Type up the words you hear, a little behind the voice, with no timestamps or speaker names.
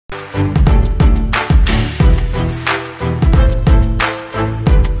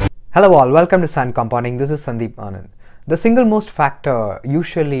Hello all, welcome to Sand Compounding. This is Sandeep Anand. The single most factor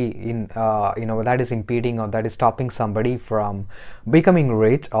usually in that is impeding or that is stopping somebody from becoming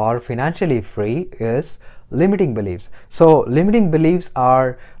rich or financially free is limiting beliefs. So limiting beliefs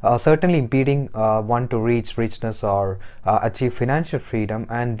are certainly impeding one to reach richness or achieve financial freedom,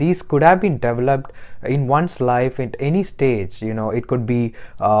 and these could have been developed in one's life at any stage. It could be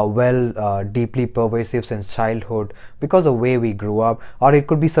deeply pervasive since childhood because of the way we grew up, or it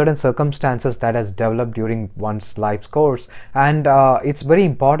could be certain circumstances that has developed during one's life's course, and it's very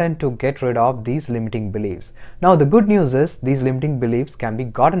important to get rid of these limiting beliefs. Now the good news is these limiting beliefs can be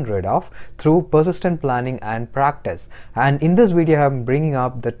gotten rid of through persistent planning and practice, and in this video I'm bringing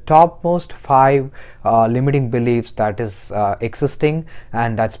up the topmost 5 limiting beliefs that is existing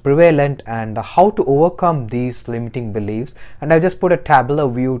and that's prevalent, and how to overcome these limiting beliefs. And I just put a tabular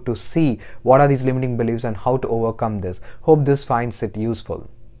view to see what are these limiting beliefs and how to overcome this. Hope this finds it useful.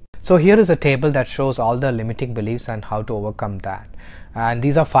 So here is a table that shows all the limiting beliefs and how to overcome that, and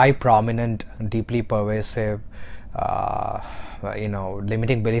these are 5 prominent, deeply pervasive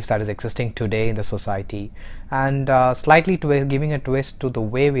limiting beliefs that is existing today in the society, and slightly giving a twist to the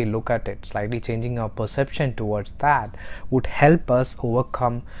way we look at it, slightly changing our perception towards that would help us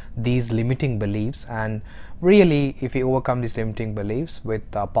overcome these limiting beliefs. And really, if we overcome these limiting beliefs with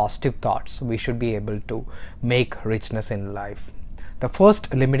positive thoughts, we should be able to make richness in life. The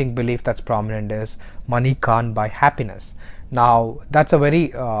first limiting belief that's prominent is money can't buy happiness. Now that's a very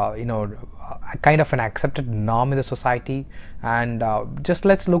kind of an accepted norm in the society, and just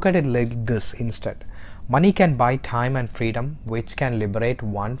let's look at it like this instead. Money can buy time and freedom, which can liberate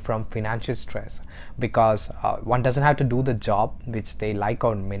one from financial stress, because one doesn't have to do the job which they like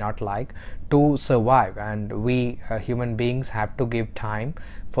or may not like to survive, and we human beings have to give time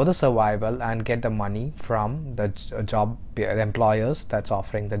for the survival and get the money from the job employers that's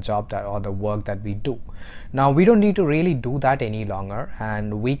offering the job or the work that we do. Now we don't need to really do that any longer,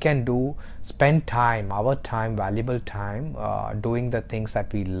 and we can spend our time, valuable time, doing the things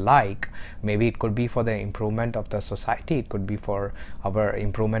that we like. Maybe it could be for the improvement of the society, it could be for our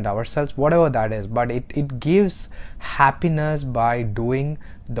improvement ourselves, whatever that is, but it gives happiness by doing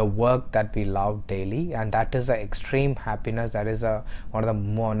the work that we love daily, and that is an extreme happiness. That is one of the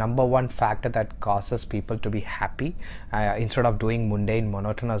number one factor that causes people to be happy instead of doing mundane,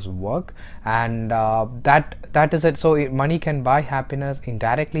 monotonous work, and that is it. So money can buy happiness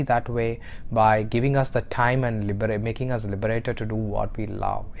indirectly that way by giving us the time and making us liberated to do what we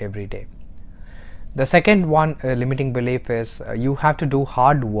love every day. The second one limiting belief is you have to do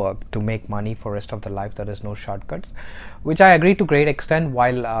hard work to make money for rest of the life. There is no shortcuts, which I agree to great extent.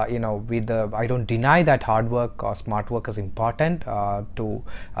 While I don't deny that hard work or smart work is important to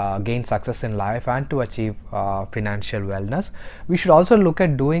gain success in life and to achieve financial wellness. We should also look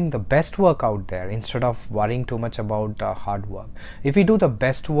at doing the best work out there instead of worrying too much about hard work. If we do the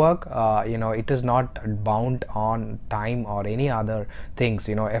best work, it is not bound on time or any other things.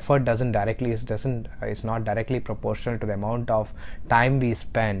 Effort is not directly proportional to the amount of time we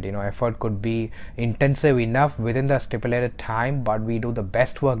spend. Effort could be intensive enough within the stipulated time, but we do the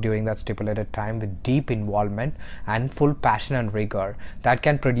best work during that stipulated time with deep involvement and full passion and rigor. That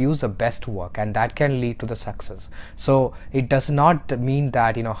can produce the best work, and that can lead to the success. So it does not mean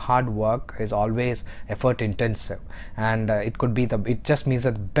that hard work is always effort intensive, and it just means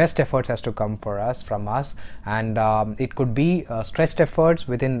that the best efforts has to come from us, and it could be stretched efforts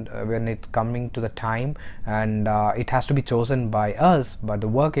within when it's coming to the time, and it has to be chosen by us. But the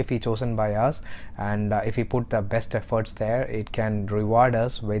work, if it's chosen by us, and if we put the best efforts there, it can reward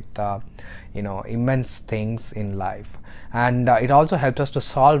us with immense things in life. And it also helps us to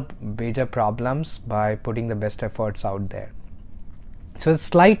solve major problems by putting the best efforts out there. So a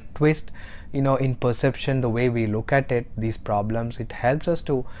slight twist in perception, the way we look at it, these problems, it helps us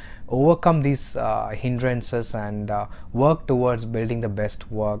to overcome these hindrances and work towards building the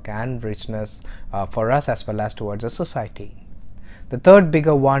best work and richness for us as well as towards the society. The third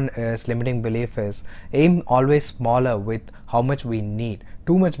bigger one is limiting belief is aim always smaller with how much we need.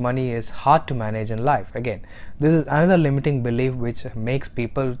 Too much money is hard to manage in life. Again, this is another limiting belief which makes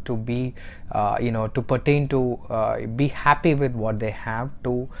people to be be happy with what they have,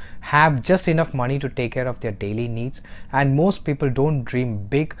 to have just enough money to take care of their daily needs. And most people don't dream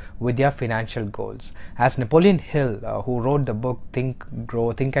big with their financial goals. As Napoleon Hill, who wrote the book Think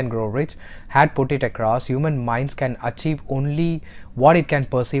and Grow Rich, had put it across, human minds can achieve only what it can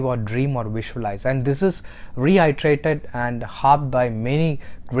perceive or dream or visualize. And this is reiterated and harped by many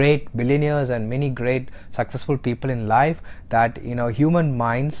great billionaires and many great successful people in life that human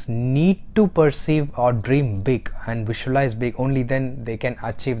minds need to perceive or dream big and visualize big. Only then they can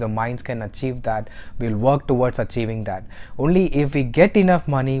achieve, the minds can achieve that. We'll work towards achieving that. Only if we get enough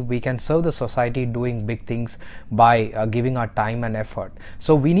money, we can serve the society doing big things by giving our time and effort.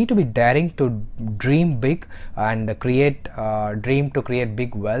 So we need to be daring to dream big and dream to create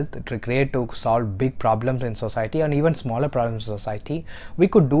big wealth, to solve big problems in society and even smaller problems in society. We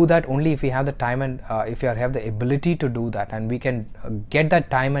could do that only if we have the time and if we have the ability to do that, and we can get that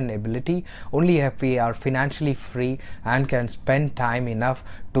time and ability only if we are financially free and can spend time enough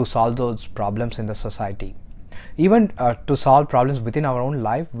to solve those problems in the society. Even to solve problems within our own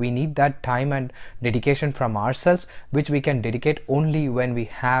life, we need that time and dedication from ourselves, which we can dedicate only when we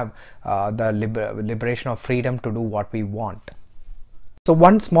have the liberation of freedom to do what we want. So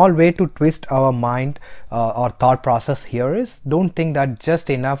one small way to twist our mind or thought process here is, don't think that just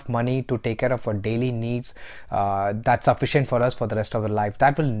enough money to take care of our daily needs that's sufficient for us for the rest of our life.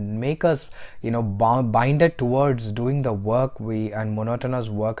 That will make us binded towards doing the work and monotonous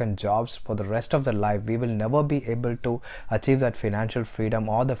work and jobs for the rest of the life. We will never be able to achieve that financial freedom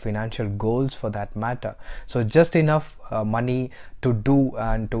or the financial goals for that matter. So just enough money to do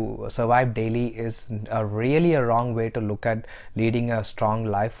and to survive daily is really a wrong way to look at leading a strong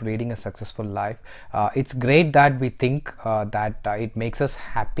life, leading a successful life. It's great that we think that it makes us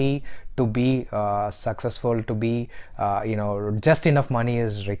happy to be successful, to be just enough money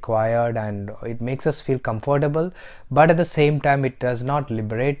is required, and it makes us feel comfortable, but at the same time it does not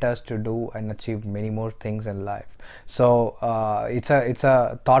liberate us to do and achieve many more things in life. So it's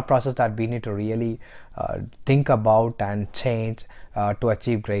a thought process that we need to really think about and change to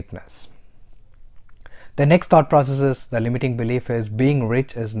achieve greatness. The next thought process is, the limiting belief is, being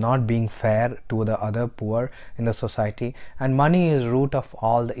rich is not being fair to the other poor in the society, and money is root of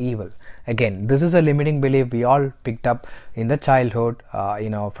all the evil. Again, this is a limiting belief we all picked up in the childhood,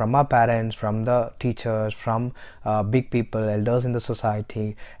 from our parents, from the teachers, from big people, elders in the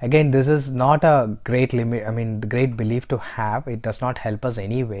society. Again, this is not a great great belief to have. It does not help us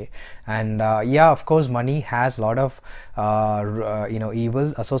anyway. And yeah, of course, money has a lot of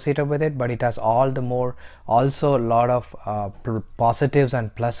evil associated with it, but it has also a lot of positives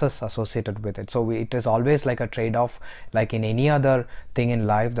and pluses associated with it. So it is always like a trade-off, like in any other thing in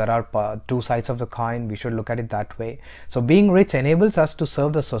life. There are two sides of the coin. We should look at it that way. So being rich enables us to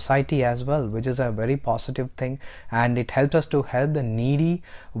serve the society as well, which is a very positive thing, and it helps us to help the needy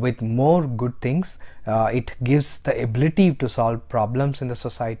with more good things. It gives the ability to solve problems in the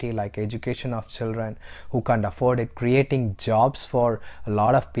society, like education of children who can't afford it, creating jobs for a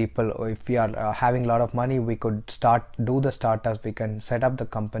lot of people. If we are having a lot of money, we could do the startups, we can set up the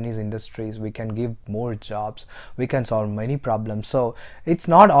companies, industries, we can give more jobs, we can solve many problems. So it's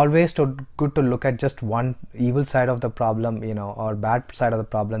not always good to look at just one evil side of the problem, or bad side of the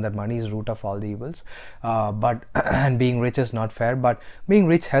problem, that money is root of all the evils. But and being rich is not fair, but being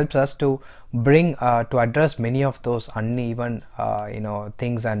rich helps us to bring to address many of those uneven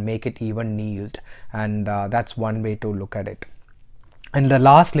things and make it even needed, and that's one way to look at it. And the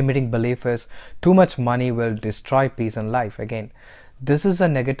last limiting belief is, too much money will destroy peace and life. Again, this is a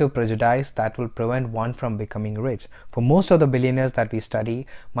negative prejudice that will prevent one from becoming rich. For most of the billionaires that we study,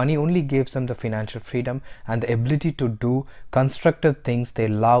 money only gives them the financial freedom and the ability to do constructive things they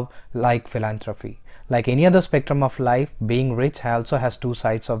love, like philanthropy. Like any other spectrum of life, being rich also has two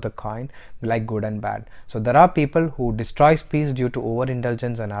sides of the coin, like good and bad. So there are people who destroys peace due to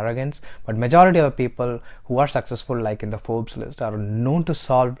overindulgence and arrogance, but majority of people who are successful, like in the Forbes list, are known to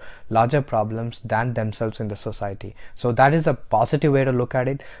solve larger problems than themselves in the society. So that is a positive way to look at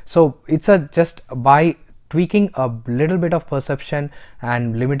it. So it's just by tweaking a little bit of perception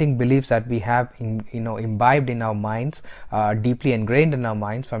and limiting beliefs that we have imbibed in our minds, deeply ingrained in our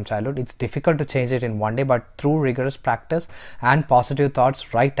minds from childhood. It's difficult to change it in one day, but through rigorous practice and positive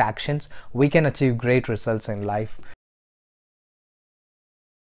thoughts, right actions, we can achieve great results in life.